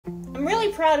I'm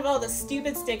really proud of all the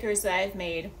stupid stickers that I've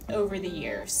made over the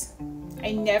years.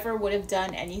 I never would have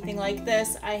done anything like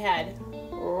this. I had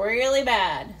really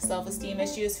bad self-esteem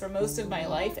issues for most of my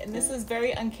life, and this is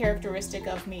very uncharacteristic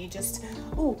of me. Just,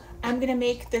 ooh, I'm gonna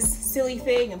make this silly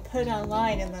thing and put it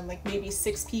online, and then like maybe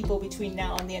 6 people between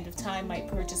now and the end of time might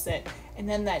purchase it, and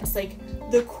then that's like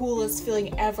the coolest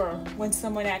feeling ever when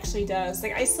someone actually does.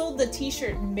 Like, I sold the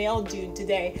t-shirt Male Dude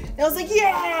today, and I was like,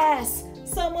 yes,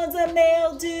 someone's a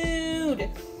male dude.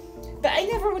 But I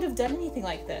never would have done anything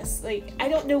like this. Like, I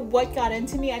don't know what got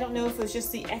into me. I don't know if it was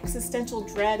just the existential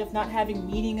dread of not having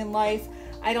meaning in life.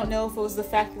 I don't know if it was the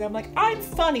fact that I'm like, I'm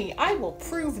funny, I will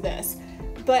prove this.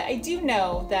 But I do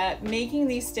know that making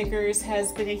these stickers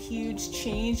has been a huge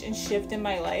change and shift in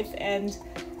my life, and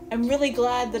I'm really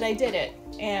glad that I did it.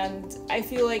 And I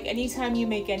feel like anytime you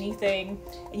make anything,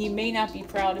 and you may not be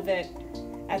proud of it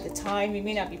at the time, you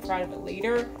may not be proud of it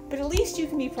later, but at least you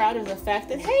can be proud of the fact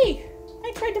that, hey,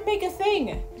 I tried to make a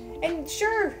thing, and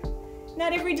sure,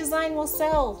 not every design will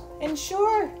sell, and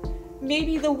sure,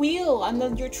 maybe the wheel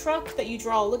on your truck that you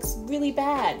draw looks really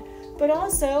bad, but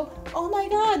also, oh my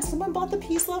god, someone bought the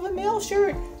Peace, Love, and Mail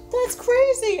shirt. That's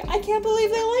crazy. I can't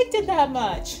believe they liked it that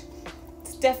much.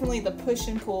 It's definitely the push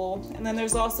and pull, and then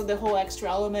there's also the whole extra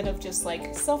element of just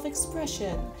like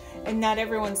self-expression, and not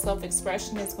everyone's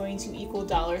self-expression is going to equal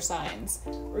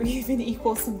 $ or even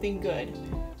equal something good.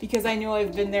 Because I know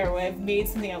I've been there where I've made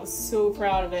something, I was so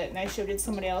proud of it, and I showed it to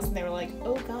somebody else and they were like,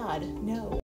 oh god, no.